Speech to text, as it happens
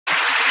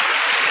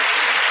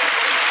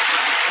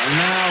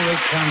here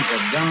comes a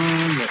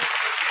Don.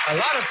 A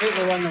lot of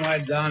people wonder why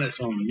Don is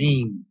so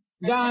mean.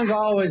 Don's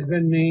always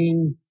been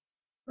mean.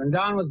 When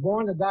Don was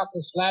born, the doctor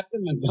slapped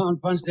him and Don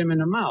punched him in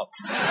the mouth.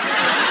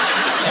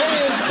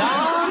 Here's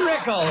Don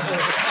Rickles.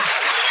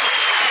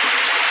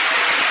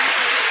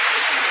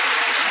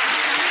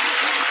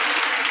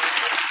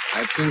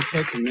 I've seen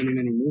Kirk in many,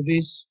 many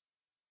movies.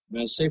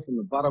 And I say from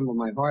the bottom of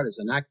my heart, as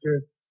an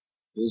actor,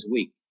 he was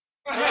weak.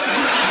 But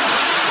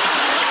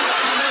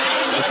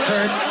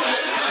Kirk,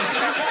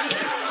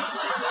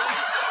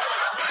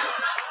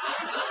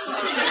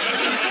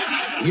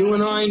 you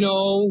and I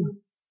know,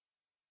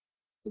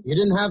 if you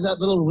didn't have that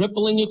little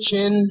ripple in your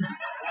chin,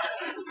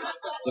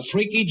 the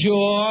freaky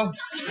jaw,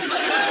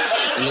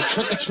 and the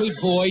trick-or-treat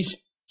voice,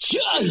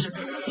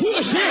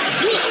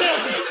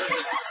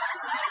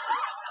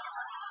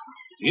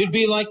 you'd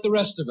be like the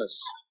rest of us.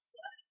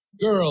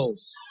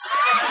 Girls.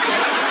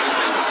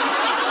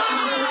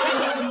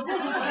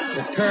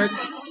 But Kirk,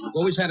 you've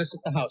always had us at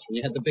the house when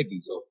you had the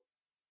biggies over.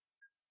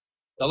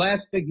 The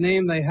last big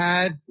name they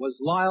had was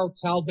Lyle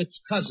Talbot's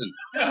cousin.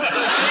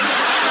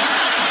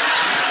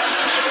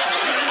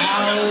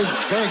 Al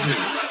Bergman.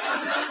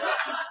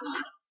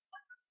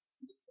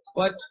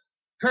 But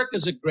Kirk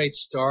is a great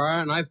star,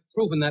 and I've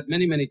proven that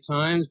many, many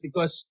times,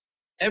 because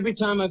every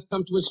time I've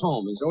come to his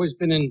home, he's always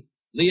been in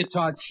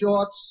leotard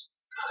shorts,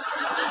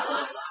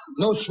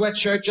 no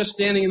sweatshirt, just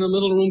standing in the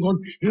little room going,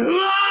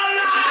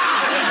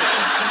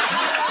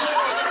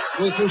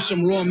 we threw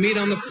some raw meat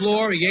on the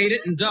floor, he ate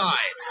it and died.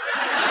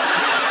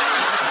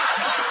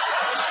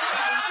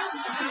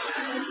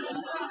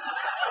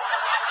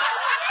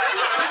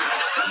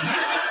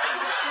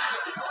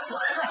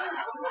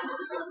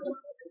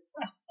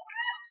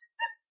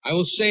 I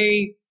will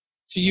say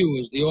to you,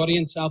 as the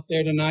audience out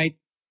there tonight,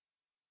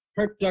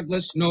 Kirk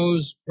Douglas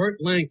knows Burt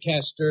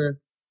Lancaster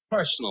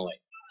personally.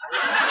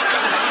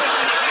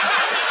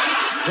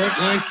 Burt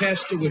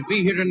Lancaster would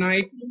be here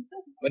tonight,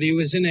 but he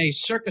was in a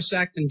circus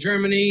act in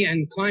Germany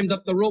and climbed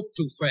up the rope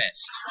too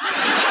fast.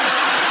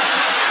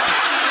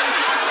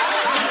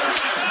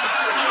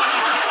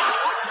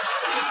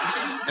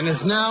 And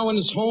is now in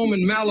his home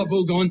in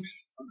Malibu going,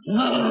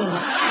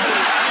 oh.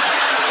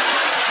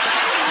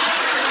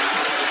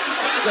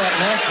 Start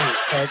laughing,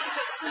 Kirk.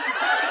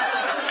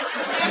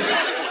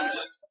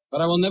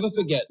 But I will never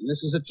forget, and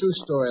this is a true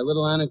story, a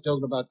little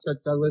anecdote about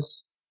Kirk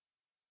Douglas.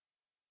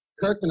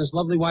 Kirk and his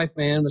lovely wife,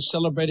 Ann, were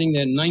celebrating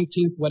their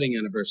 19th wedding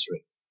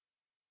anniversary.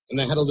 And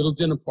they had a little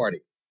dinner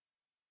party.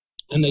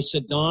 And they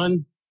said,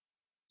 Don,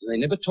 they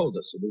never told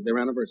us it was their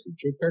anniversary.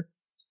 True, Kirk?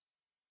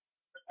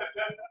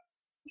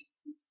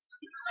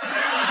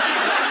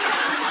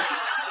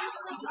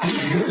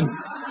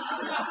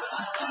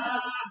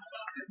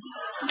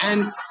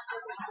 And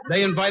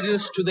they invited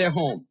us to their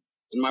home.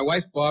 And my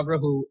wife, Barbara,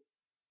 who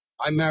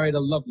I married a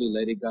lovely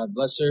lady, God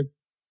bless her,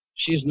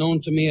 she's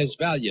known to me as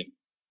Valiant.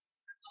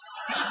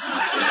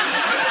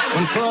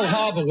 When Pearl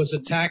Harbor was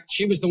attacked,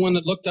 she was the one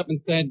that looked up and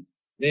said,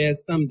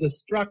 there's some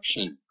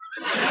destruction.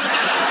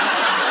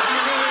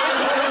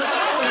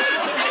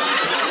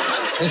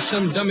 There's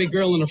some dummy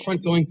girl in the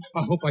front going,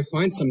 I hope I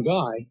find some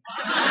guy.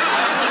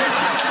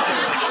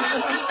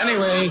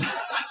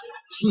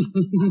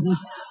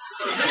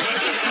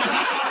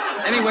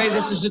 Anyway,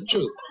 this is the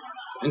truth.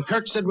 And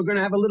Kirk said, we're going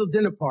to have a little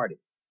dinner party.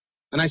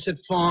 And I said,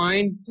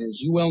 fine,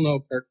 as you well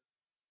know, Kirk.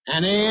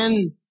 And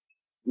Ann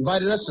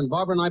invited us, and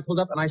Barbara and I pulled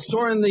up, and I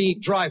saw her in the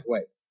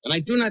driveway. And I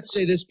do not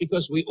say this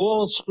because we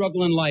all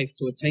struggle in life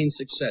to attain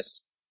success.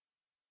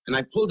 And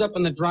I pulled up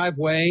in the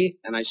driveway,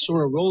 and I saw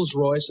a Rolls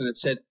Royce, and it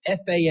said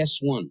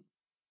FAS1.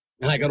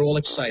 And I got all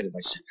excited.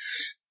 I said,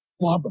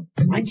 Barbara,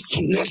 Frank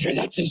Sinatra,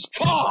 that's his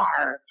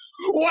car!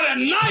 What a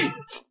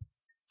night!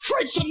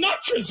 Frank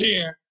Sinatra's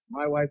here!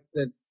 My wife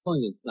said, pull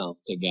yourself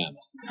together.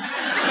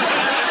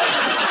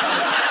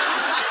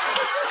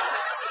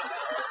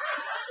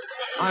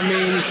 I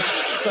mean,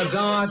 for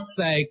God's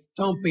sakes,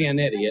 don't be an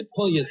idiot.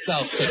 Pull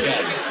yourself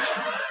together.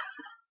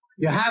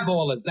 You have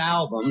all his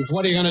albums.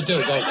 What are you going to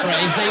do, go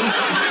crazy?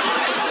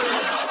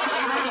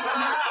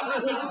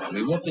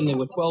 We walked in, there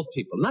were 12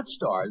 people, not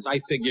stars.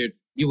 I figured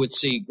you would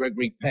see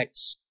Gregory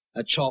Peck's,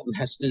 Charlton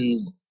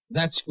Heston's,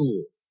 that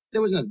school.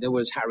 There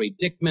was Harry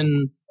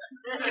Dickman,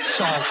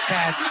 Saul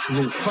Katz,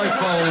 Lou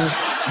Firpo,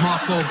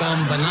 Marco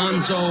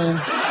Gambonanzo,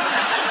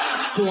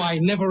 who I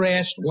never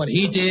asked what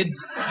he did.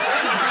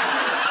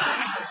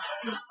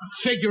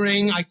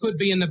 Figuring I could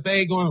be in the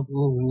bay going,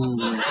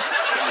 ooh.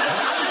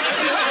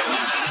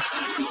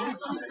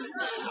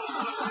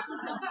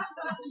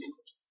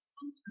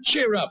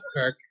 Cheer up,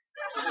 Kirk.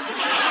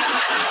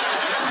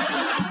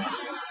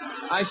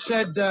 I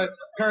said,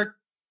 Kirk,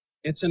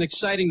 it's an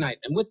exciting night.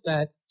 And with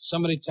that,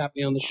 somebody tapped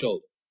me on the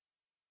shoulder.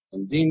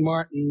 And Dean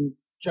Martin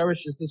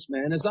cherishes this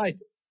man as I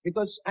do.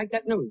 Because I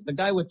got news. The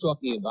guy we're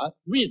talking about,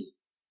 really,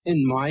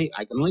 I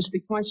can only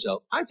speak for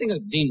myself, I think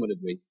Dean would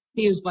agree.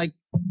 He is like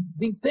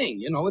the thing,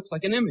 you know, it's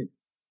like an image.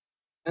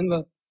 And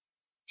the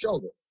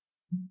shoulder.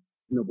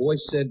 And the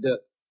voice said,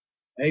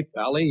 hey,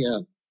 Pally,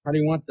 how do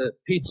you want the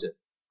pizza?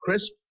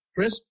 Crisp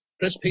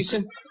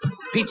pizza?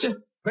 Pizza?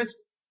 Crisp?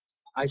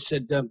 I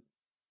said,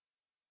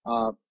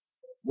 what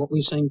were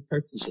you saying,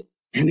 Kirk? He said,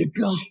 and the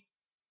guy,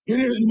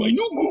 in my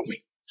new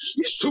movie,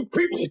 these two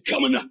people are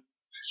coming up.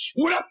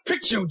 What a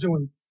picture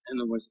doing. And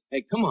there was,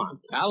 hey, come on,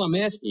 pal, I'm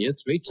asking you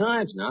 3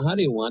 times now. How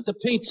do you want the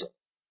pizza?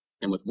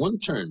 And with one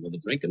turn, with a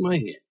drink in my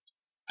hand,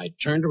 I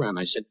turned around.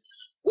 I said,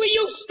 will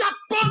you stop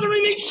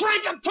bothering me,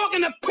 Frank? I'm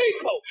talking to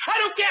people. I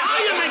don't care how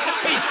you make the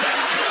pizza.